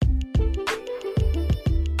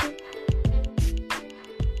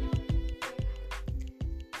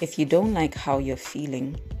If you don't like how you're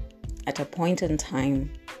feeling at a point in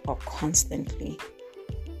time or constantly,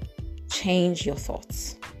 change your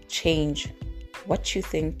thoughts. Change what you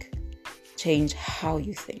think. Change how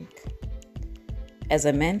you think. As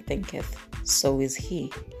a man thinketh, so is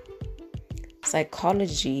he.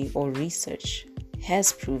 Psychology or research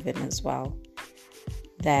has proven as well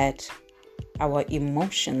that our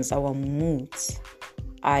emotions, our moods,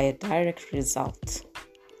 are a direct result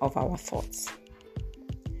of our thoughts.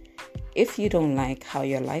 If you don't like how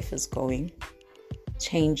your life is going,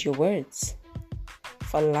 change your words.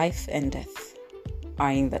 For life and death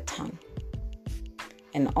are in the tongue.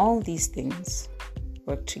 And all these things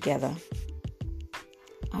work together.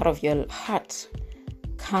 Out of your heart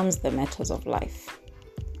comes the matters of life.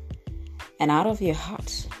 And out of your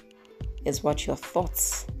heart is what your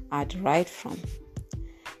thoughts are derived from.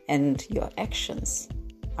 And your actions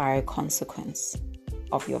are a consequence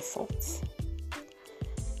of your thoughts.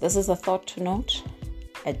 This is a thought to note,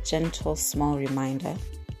 a gentle small reminder,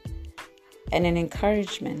 and an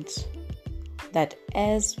encouragement that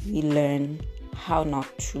as we learn how not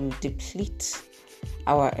to deplete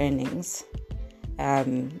our earnings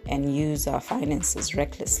and use our finances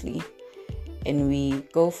recklessly, and we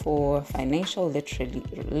go for financial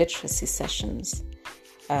literacy sessions,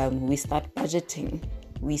 we start budgeting,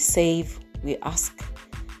 we save, we ask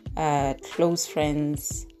close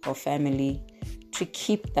friends or family to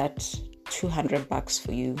keep that $200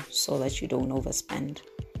 for you so that you don't overspend.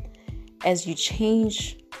 As you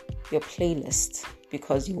change your playlist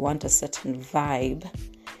because you want a certain vibe,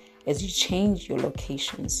 as you change your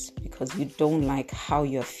locations because you don't like how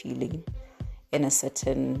you're feeling in a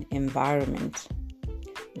certain environment,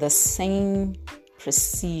 the same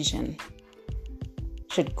precision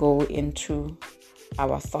should go into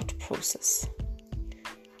our thought process.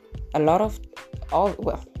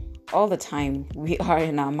 All the time we are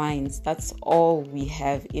in our minds. That's all we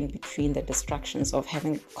have in between the distractions of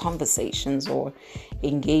having conversations or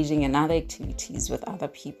engaging in other activities with other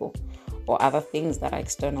people or other things that are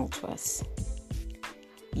external to us.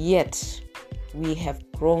 Yet we've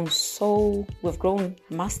grown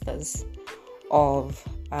masters of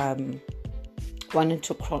wanting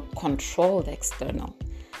to control the external,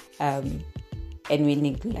 and we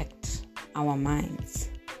neglect our minds.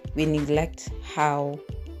 We neglect how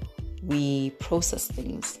we process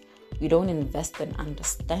things. We don't invest in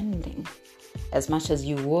understanding as much as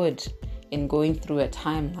you would in going through a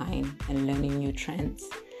timeline and learning new trends,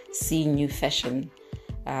 seeing new fashion,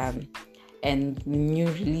 and new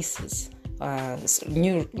releases,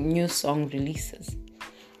 new song releases.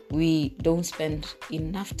 We don't spend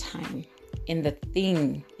enough time in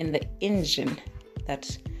the engine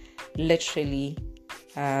that literally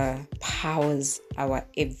powers our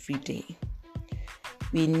everyday.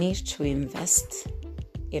 We need to invest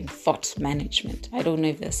in thought management. I don't know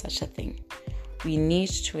if there's such a thing. We need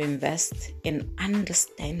to invest in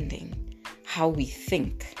understanding how we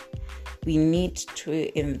think. We need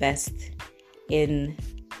to invest in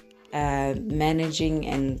managing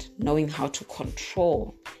and knowing how to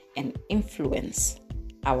control and influence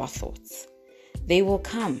our thoughts. They will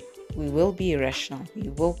come. We will be irrational. We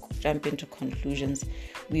will jump into conclusions.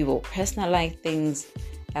 We will personalize things,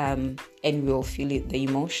 and we will feel the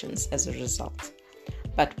emotions as a result.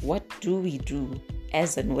 But what do we do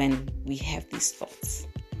as and when we have these thoughts?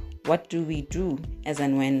 What do we do as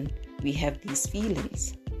and when we have these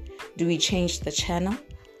feelings? Do we change the channel?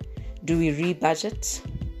 Do we rebudget?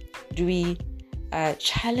 Do we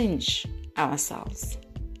challenge ourselves?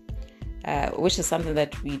 Which is something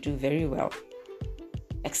that we do very well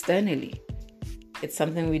externally. It's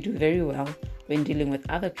something we do very well when dealing with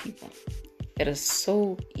other people. It is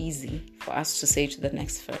so easy for us to say to the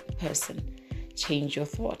next person, change your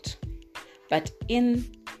thought. But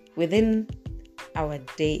within our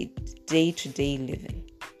day-to-day living,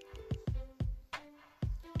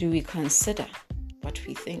 do we consider what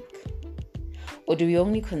we think? Or do we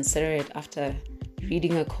only consider it after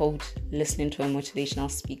reading a quote, listening to a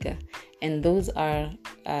motivational speaker? And those are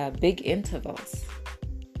big intervals.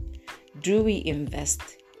 Do we invest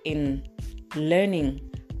in learning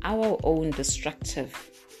our own destructive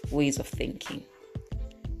ways of thinking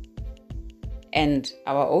and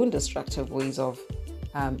our own destructive ways of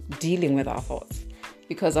dealing with our thoughts?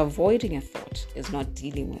 Because avoiding a thought is not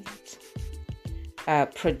dealing with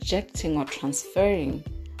it. Projecting or transferring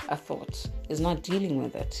a thought is not dealing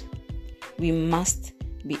with it. We must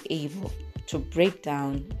be able to break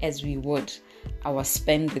down, as we would our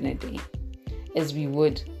spend in a day, as we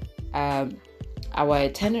would our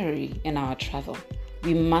itinerary in our travel.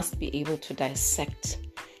 We must be able to dissect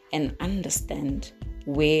and understand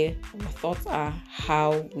where our thoughts are,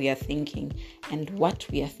 how we are thinking, and what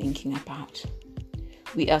we are thinking about.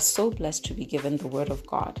 We are so blessed to be given the Word of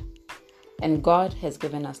God. And God has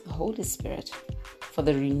given us the Holy Spirit for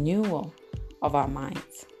the renewal of our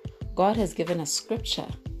minds. God has given us scripture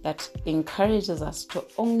that encourages us to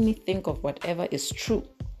only think of whatever is true,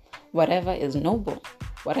 whatever is noble,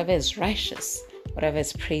 whatever is righteous, whatever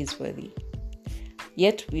is praiseworthy.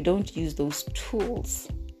 Yet we don't use those tools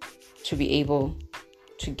to be able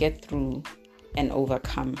to get through and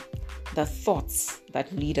overcome the thoughts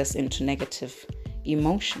that lead us into negative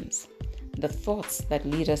emotions, the thoughts that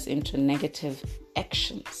lead us into negative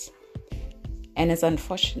actions. And it's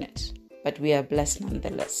unfortunate, but we are blessed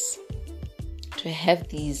nonetheless to have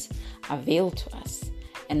these availed to us.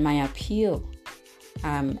 And my appeal,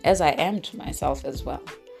 as I am to myself as well,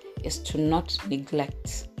 is to not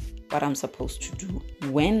neglect what I'm supposed to do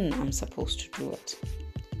when I'm supposed to do it.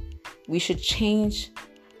 We should change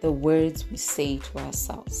the words we say to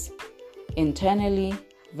ourselves. Internally,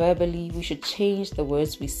 verbally, we should change the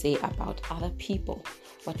words we say about other people,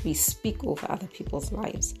 what we speak over other people's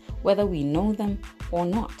lives, whether we know them or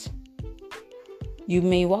not. You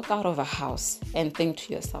may walk out of a house and think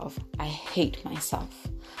to yourself, I hate myself.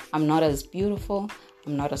 I'm not as beautiful.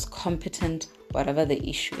 I'm not as competent, whatever the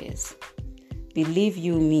issue is. Believe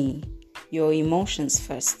you me, your emotions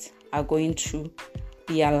first are going to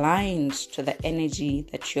be aligned to the energy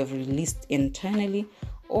that you have released internally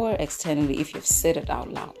or externally if you've said it out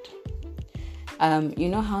loud. You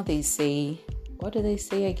know how they say, what do they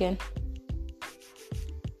say again?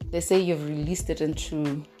 They say you've released it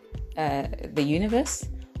into the universe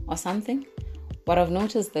or something. What I've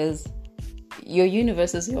noticed is your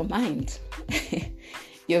universe is your mind.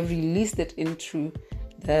 You've released it into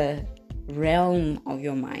the realm of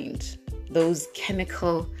your mind. Those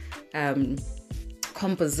chemical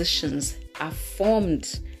compositions are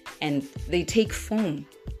formed and they take form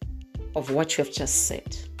of what you have just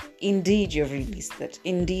said. Indeed, you've released it.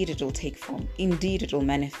 Indeed, it will take form. Indeed, it will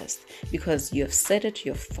manifest because you have said it,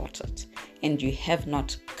 you have thought it, and you have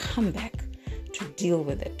not come back to deal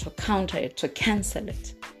with it, to counter it, to cancel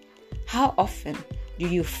it. How often do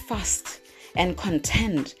you fast and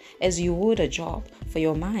contend as you would a job for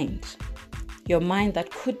your mind? Your mind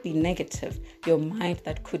that could be negative, your mind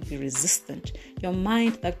that could be resistant, your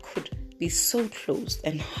mind that could be so closed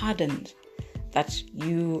and hardened that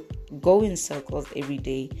you go in circles every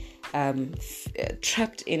day,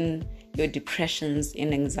 trapped in your depressions,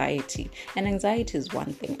 in anxiety. And anxiety is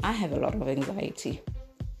one thing. I have a lot of anxiety.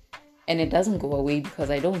 And it doesn't go away because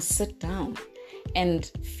I don't sit down and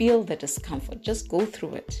feel the discomfort. Just go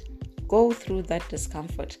through it. Go through that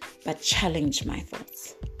discomfort, but challenge my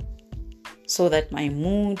thoughts so that my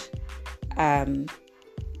mood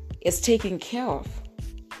is taken care of.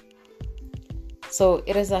 So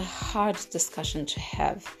it is a hard discussion to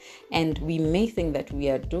have, and we may think that we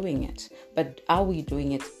are doing it, but are we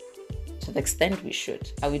doing it to the extent we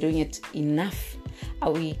should? Are we doing it enough?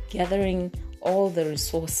 Are we gathering all the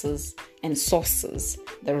resources and sources,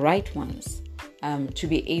 the right ones, to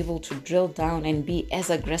be able to drill down and be as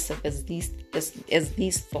aggressive as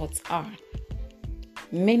these thoughts are?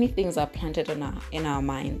 Many things are planted in our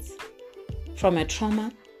minds, from a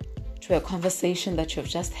trauma to a conversation that you've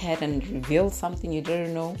just had and revealed something you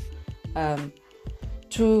didn't know,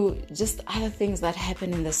 to just other things that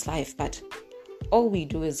happen in this life. But all we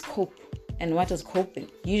do is cope. And what is coping?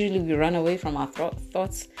 Usually we run away from our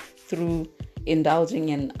thoughts through indulging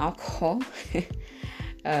in alcohol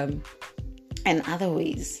and other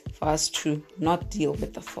ways for us to not deal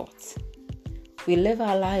with the thoughts. We live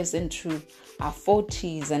our lives into our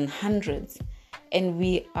 40s and 100s, and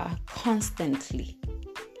we are constantly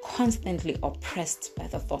oppressed by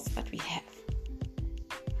the thoughts that we have.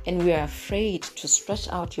 And we are afraid to stretch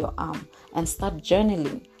out your arm and start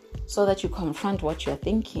journaling so that you confront what you're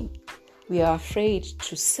thinking. We are afraid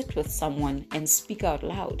to sit with someone and speak out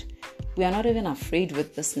loud. We are not even afraid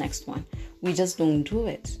with this next one. We just don't do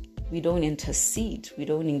it. We don't intercede. We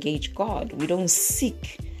don't engage God. We don't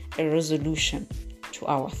seek a resolution to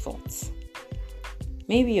our thoughts.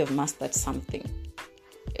 Maybe you've mastered something.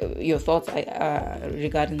 Your thoughts are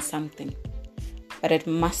regarding something, but it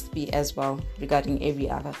must be as well regarding every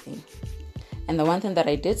other thing. And the one thing that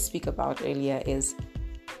I did speak about earlier is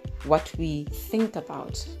what we think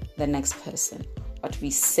about the next person, what we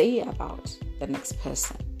say about the next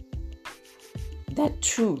person. That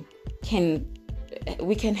too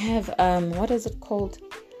we can have what is it called?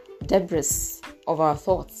 Debris of our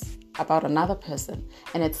thoughts about another person,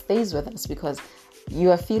 and it stays with us because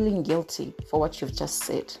you are feeling guilty for what you've just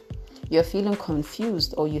said. you're feeling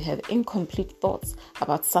confused or you have incomplete thoughts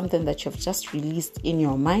about something that you've just released in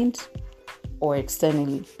your mind or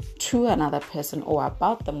externally to another person, or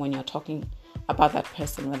about them when you're talking about that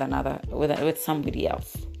person with somebody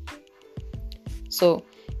else. So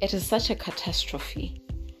it is such a catastrophe,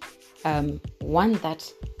 one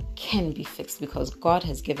that can be fixed because God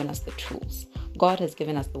has given us the tools. God has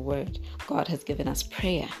given us the word. God has given us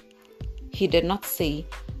prayer. He did not say,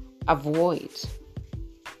 avoid,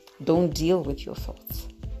 don't deal with your thoughts.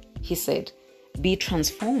 He said, be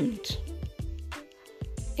transformed.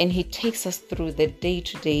 And he takes us through the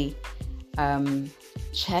day-to-day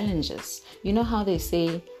challenges. You know how they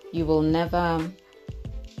say you'll never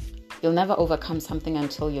overcome something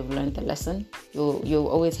until you've learned the lesson. You'll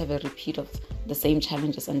always have a repeat of the same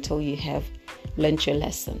challenges until you have learned your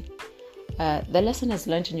lesson. The lesson is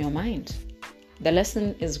learned in your mind. The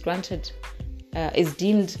lesson is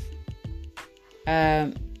deemed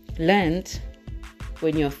learned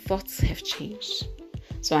when your thoughts have changed.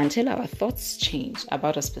 So until our thoughts change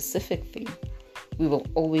about a specific thing, we will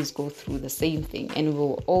always go through the same thing, and we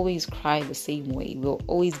will always cry the same way. We will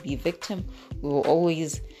always be victim. We will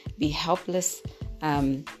always be helpless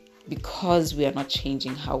because we are not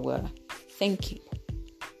changing how we're thinking.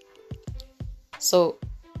 So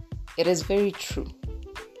it is very true.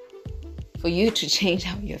 For you to change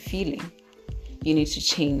how you're feeling, you need to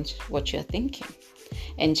change what you're thinking.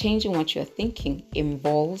 And changing what you're thinking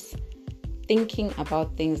involves thinking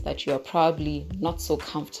about things that you are probably not so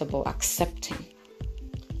comfortable accepting.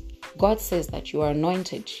 God says that you are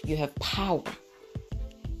anointed, you have power.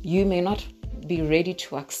 You may not be ready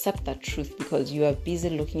to accept that truth because you are busy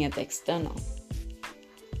looking at the external.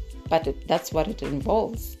 But that's what it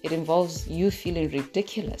involves. It involves you feeling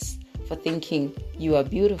ridiculous for thinking you are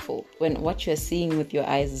beautiful when what you're seeing with your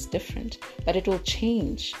eyes is different. But it will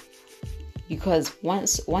change because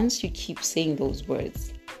once you keep saying those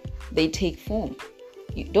words, they take form.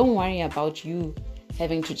 Don't worry about you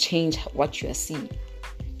having to change what you are seeing.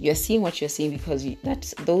 You're seeing what you're seeing because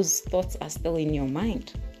those thoughts are still in your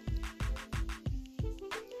mind.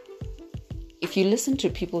 If you listen to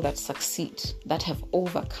people that succeed, that have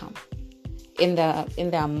overcome, in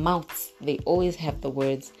their mouths, they always have the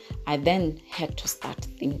words, I then had to start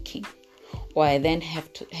thinking, or I then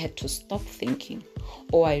had to stop thinking,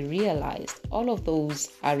 or I realized. All of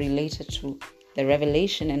those are related to the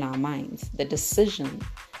revelation in our minds, the decision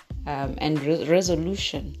and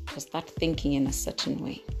resolution to start thinking in a certain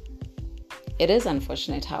way. It is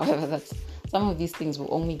unfortunate, however, that some of these things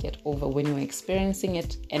will only get over when we're experiencing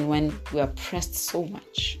it and when we are pressed so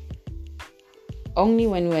much. Only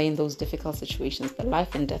when we're in those difficult situations, the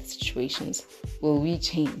life and death situations, will we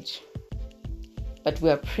change. But we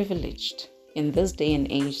are privileged in this day and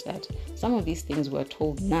age that some of these things we're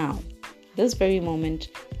told now. This very moment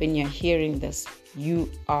when you're hearing this,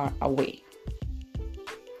 you are away.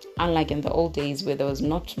 Unlike in the old days where there was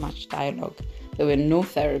not much dialogue, there were no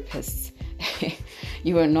therapists,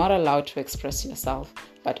 you were not allowed to express yourself,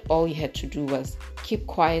 but all you had to do was keep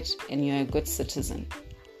quiet and you're a good citizen.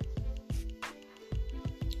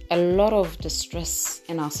 A lot of distress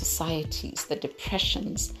in our societies, the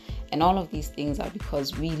depressions, and all of these things are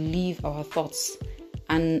because we leave our thoughts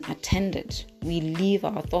unattended. We leave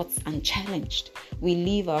our thoughts unchallenged. We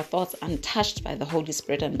leave our thoughts untouched by the Holy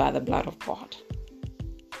Spirit and by the blood of God.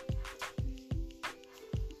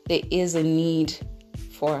 There is a need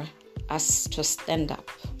for us to stand up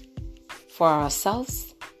for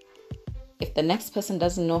ourselves. If the next person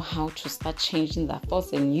doesn't know how to start changing their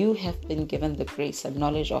thoughts, then you have been given the grace and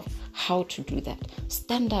knowledge of how to do that.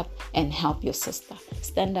 Stand up and help your sister.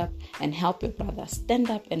 Stand up and help your brother. Stand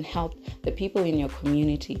up and help the people in your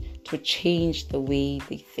community to change the way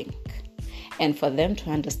they think. And for them to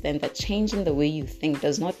understand that changing the way you think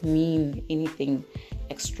does not mean anything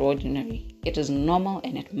extraordinary. It is normal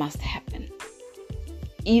and it must happen.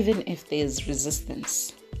 Even if there is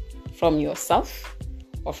resistance from yourself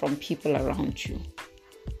or from people around you.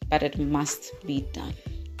 But it must be done.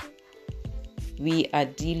 We are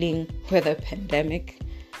dealing with a pandemic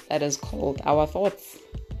that is called our thoughts.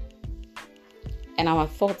 And our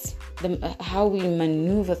thoughts, how we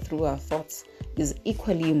maneuver through our thoughts is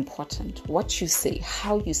equally important. What you say,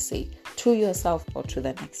 how you say, to yourself or to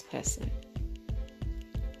the next person.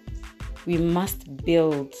 We must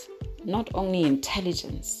build not only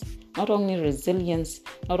intelligence, not only resilience,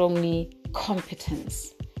 not only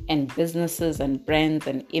competence and businesses and brands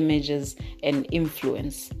and images and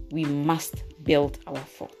influence. We must build our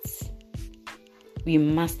thoughts. We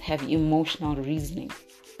must have emotional reasoning.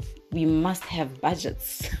 We must have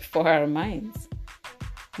budgets for our minds.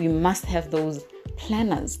 We must have those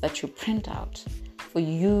planners that you print out for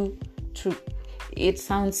you It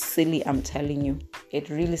sounds silly, I'm telling you. It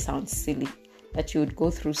really sounds silly that you would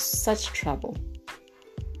go through such trouble.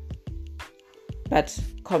 But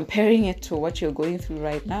comparing it to what you're going through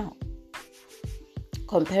right now,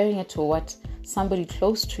 comparing it to what somebody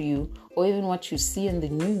close to you or even what you see in the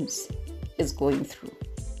news is going through,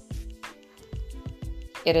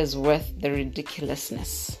 it is worth the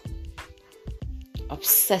ridiculousness.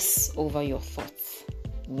 Obsess over your thoughts.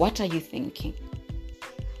 What are you thinking?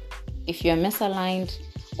 If you're misaligned,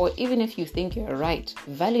 or even if you think you're right,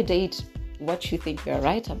 validate what you think you're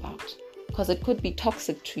right about, because it could be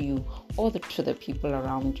toxic to you or to the people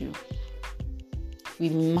around you. We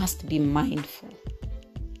must be mindful.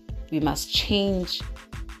 We must change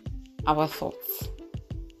our thoughts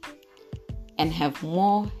and have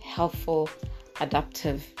more helpful,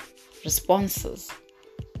 adaptive responses.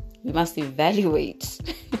 We must evaluate.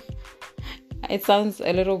 It sounds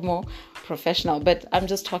a little more professional, but I'm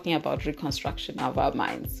just talking about reconstruction of our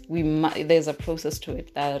minds. There's a process to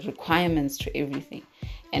it. There are requirements to everything.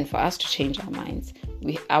 And for us to change our minds,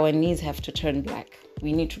 our knees have to turn black.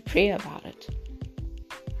 We need to pray about it.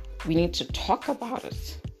 We need to talk about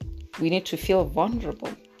it. We need to feel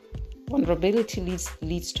vulnerable. Vulnerability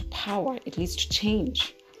leads to power. It leads to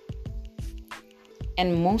change.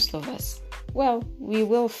 And most of us, we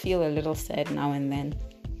will feel a little sad now and then,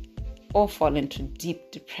 or fall into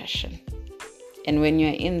deep depression. And when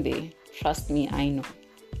you're in there, trust me, I know,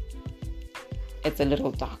 it's a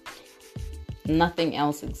little dark. Nothing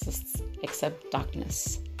else exists except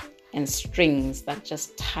darkness and strings that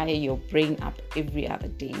just tie your brain up every other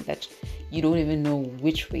day that you don't even know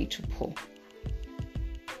which way to pull.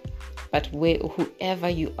 But whoever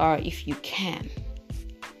you are, if you can,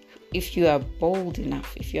 if you are bold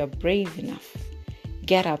enough, if you are brave enough,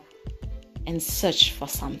 get up and search for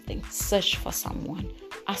something, search for someone,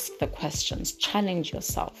 ask the questions, challenge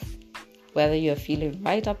yourself, whether you're feeling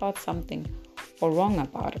right about something or wrong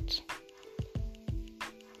about it.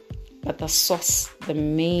 But the source, the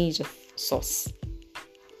major source,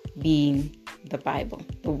 being the Bible,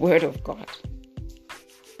 the Word of God.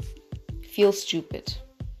 Feel stupid,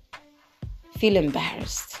 feel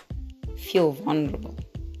embarrassed, feel vulnerable,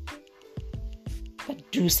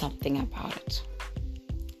 but do something about it.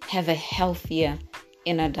 Have a healthier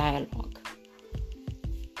inner dialogue.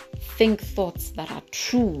 Think thoughts that are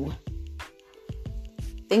true.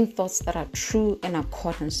 Think thoughts that are true in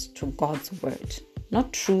accordance to God's word.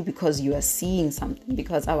 Not true because you are seeing something,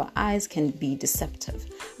 because our eyes can be deceptive.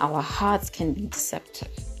 Our hearts can be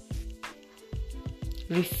deceptive.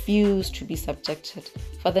 Refuse to be subjected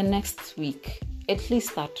for the next week. At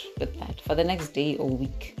least start with that for the next day or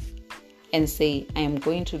week. And say, I am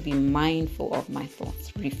going to be mindful of my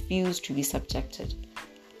thoughts. Refuse to be subjected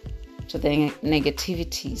to the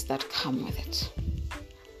negativities that come with it.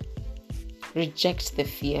 Reject the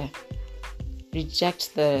fear.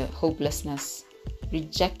 Reject the hopelessness.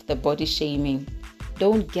 Reject the body shaming.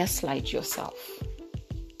 Don't gaslight yourself.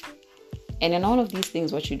 And in all of these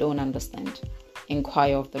things, what you don't understand,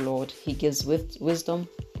 inquire of the Lord. He gives wisdom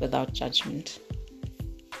without judgment.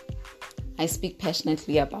 I speak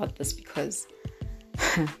passionately about this because,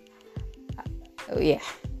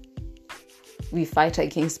 we fight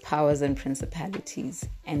against powers and principalities,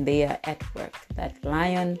 and they are at work. That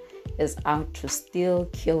lion is out to steal,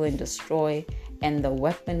 kill, and destroy, and the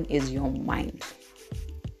weapon is your mind.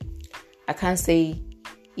 I can't say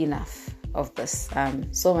enough of this.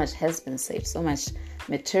 So much has been said, so much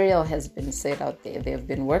material has been said out there. There have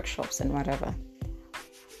been workshops and whatever.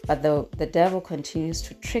 But the devil continues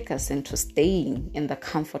to trick us into staying in the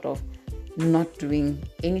comfort of not doing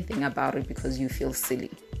anything about it because you feel silly.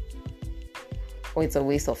 Or it's a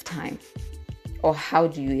waste of time. Or how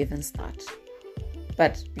do you even start?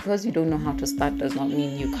 But because you don't know how to start does not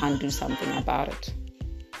mean you can't do something about it.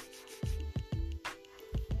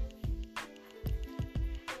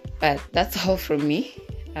 But that's all from me.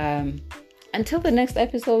 Until the next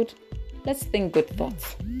episode, let's think good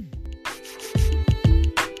thoughts.